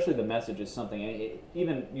Lord, especially the Message, is something,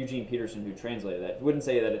 even Eugene Peterson, who translated that, wouldn't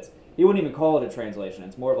say that he wouldn't even call it a translation.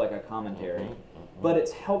 It's more of like a commentary. But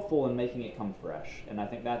it's helpful in making it come fresh, and I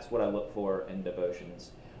think that's what I look for in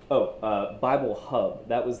devotions. Bible Hub,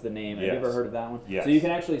 that was the name. Have you ever heard of that one? Yes. So you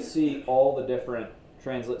can actually see all the different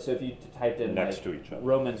translations. So if you typed in next to each other.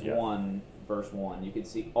 Romans 1, verse 1, you could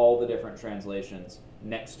see all the different translations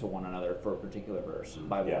next to one another for a particular verse.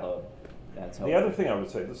 Bible Hub. That's helpful. The other thing I would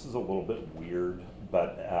say, this is a little bit weird,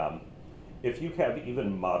 but if you have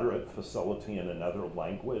even moderate facility in another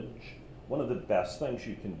language, one of the best things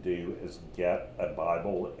you can do is get a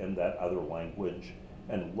Bible in that other language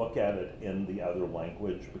and look at it in the other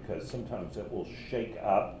language, because sometimes it will shake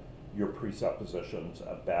up your presuppositions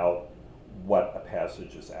about what a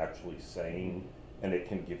passage is actually saying, and it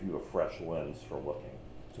can give you a fresh lens for looking.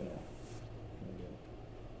 So.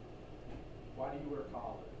 Why do you wear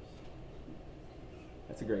collars?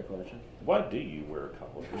 That's a great question. Why do you wear I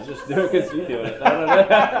collars? just do it because you do it. I don't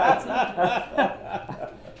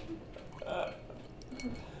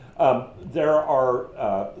know. There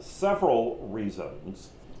are several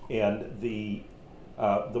reasons, and the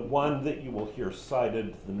one that you will hear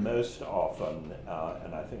cited the most often,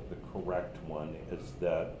 and I think the correct one, is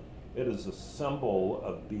that it is a symbol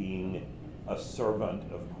of being a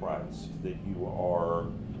servant of Christ, that you are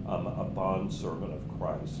a bondservant of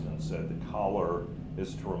Christ, and so the collar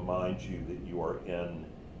is to remind you that you are in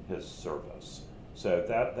his service. So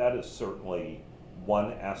that is certainly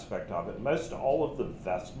one aspect of it. Most all of the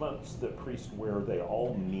vestments that priests wear, they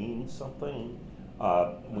all mean something.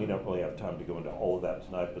 We don't really have time to go into all of that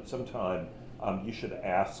tonight, but sometime you should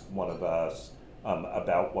ask one of us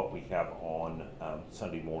about what we have on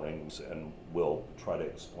Sunday mornings, and we'll try to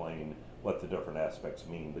explain what the different aspects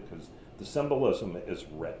mean, because the symbolism is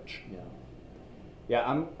rich. Yeah,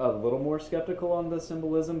 I'm a little more skeptical on the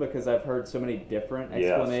symbolism because I've heard so many different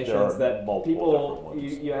explanations that people,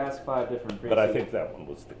 you ask 5 different priests. But I think that one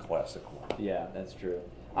was the classic one. Yeah, that's true.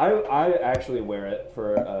 I actually wear it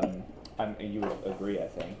for, you would agree, I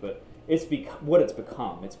think, but it's what it's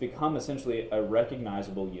become. It's become essentially a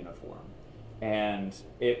recognizable uniform. And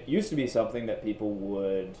it used to be something that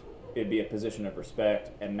it'd be a position of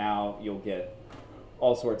respect, and now you'll get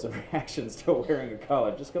all sorts of reactions to wearing a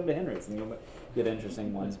collar. Just come to Henry's and you'll get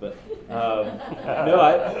interesting ones. But no,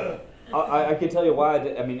 I can tell you why.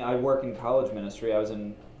 I work in college ministry. I was at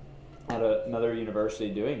another university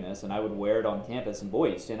doing this, and I would wear it on campus. And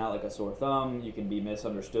boy, you stand out like a sore thumb. You can be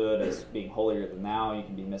misunderstood as being holier than thou. You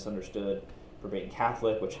can be misunderstood for being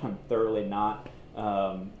Catholic, which I'm thoroughly not.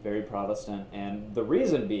 Very Protestant. And the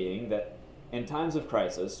reason being that in times of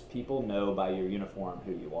crisis, people know by your uniform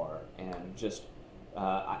who you are. And just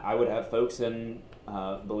I would have folks in,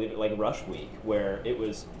 believe it, like Rush Week, where it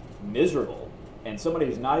was miserable, and somebody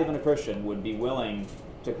who's not even a Christian would be willing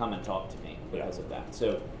to come and talk to me because of that.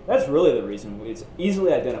 So that's really the reason. It's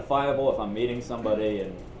easily identifiable if I'm meeting somebody,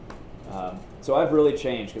 and so I've really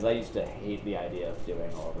changed, because I used to hate the idea of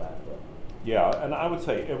doing all of that. But. Yeah, and I would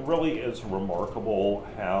say it really is remarkable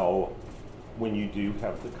how, when you do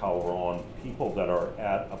have the collar on, people that are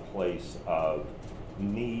at a place of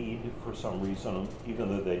need for some reason, even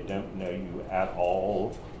though they don't know you at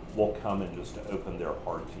all, will come and just open their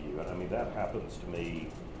heart to you. And that happens to me,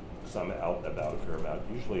 because I'm out and about a fair amount,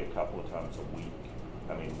 usually a couple of times a week,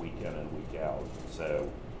 week in and week out. So,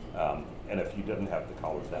 and if you didn't have the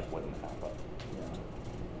collar, that wouldn't happen. Yeah.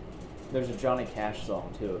 There's a Johnny Cash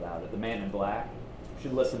song too about it, The Man in Black. You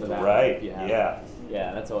should listen to that right, if you have yeah.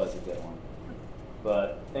 Yeah, that's always a good one.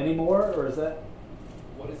 But any more, or is that?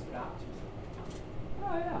 What is baptism?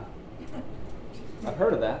 Oh yeah, I've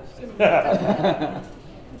heard of that.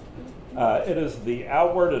 It is the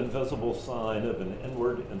outward and visible sign of an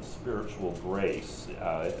inward and spiritual grace,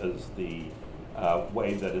 is the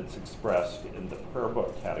way that it's expressed in the Prayer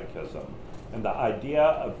Book Catechism. And the idea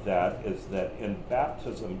of that is that in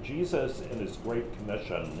baptism, Jesus, in his Great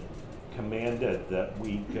Commission, commanded that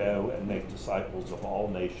we go and make disciples of all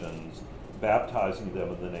nations, baptizing them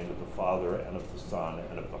in the name of the Father and of the Son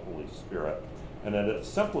and of the Holy Spirit. And at its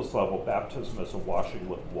simplest level, baptism is a washing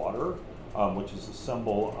with water, which is a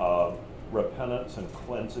symbol of repentance and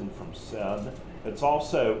cleansing from sin. It's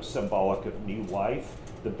also symbolic of new life.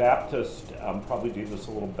 The Baptists probably do this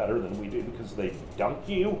a little better than we do, because they dunk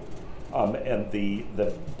you And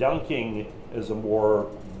the dunking is a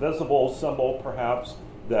more visible symbol, perhaps,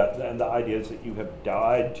 and the idea is that you have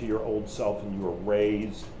died to your old self and you are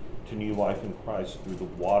raised to new life in Christ through the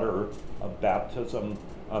water of baptism.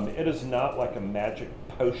 It is not like a magic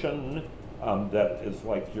potion that is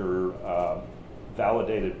like your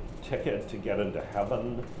validated ticket to get into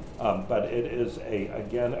heaven, but it is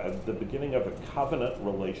the beginning of a covenant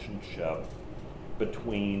relationship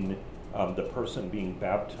between the person being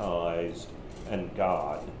baptized and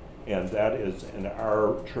God, and that is in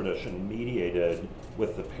our tradition mediated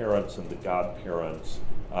with the parents and the godparents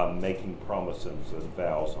making promises and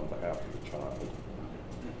vows on behalf of the child.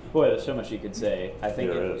 Boy, there's so much you could say. I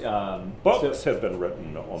think There is. Books have been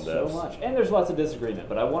written on this. So much. And there's lots of disagreement,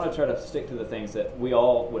 but I want to try to stick to the things that we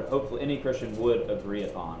all would hopefully, any Christian would agree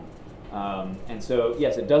upon. And so,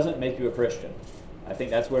 yes, it doesn't make you a Christian. I think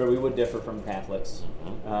that's where we would differ from Catholics.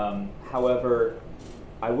 However,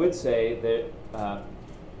 I would say that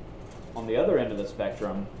on the other end of the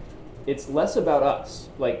spectrum, it's less about us.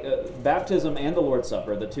 Like baptism and the Lord's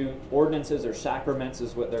Supper, the two ordinances or sacraments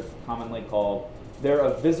is what they're commonly called, they're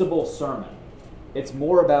a visible sermon. It's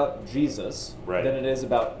more about Jesus than it is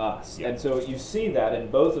about us. Yeah. And so you see that in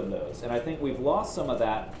both of those. And I think we've lost some of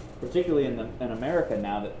that, particularly in America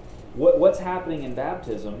now, that what's happening in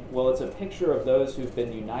baptism, well, it's a picture of those who've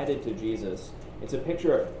been united to Jesus. It's a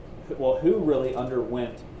picture of, well, who really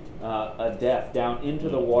underwent a death down into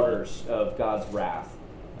the waters of God's wrath.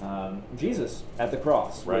 Jesus at the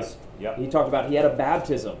cross. He talked about he had a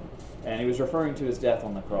baptism, and he was referring to his death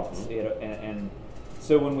on the cross. And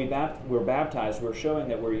so when we're baptized, we're showing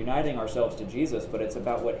that we're uniting ourselves to Jesus, but it's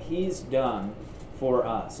about what he's done for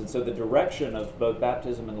us. And so the direction of both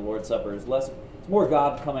baptism and the Lord's Supper is it's more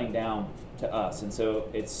God coming down to us. And so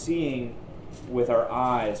it's seeing with our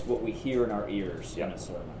eyes what we hear in our ears in a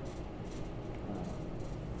sermon.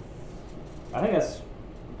 I think that's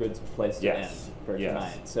a good place to end for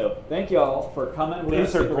tonight. So thank you all for coming.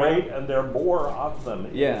 These are great, and there are more of them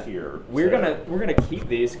in here. We're gonna keep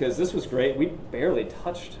these because this was great. We barely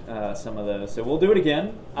touched some of those, so we'll do it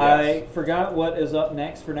again. Yes. I forgot what is up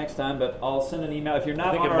next for next time, but I'll send an email if you're not.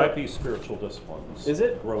 I think it might be spiritual disciplines. Is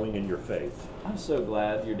it growing in your faith? I'm so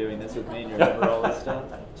glad you're doing this with me and you're over all this stuff.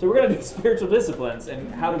 So we're gonna do spiritual disciplines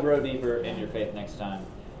and how to grow deeper in your faith next time.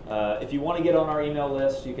 If you want to get on our email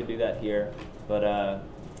list, you can do that here. But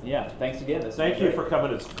thanks again. Thank you for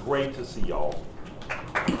coming. It's great to see y'all.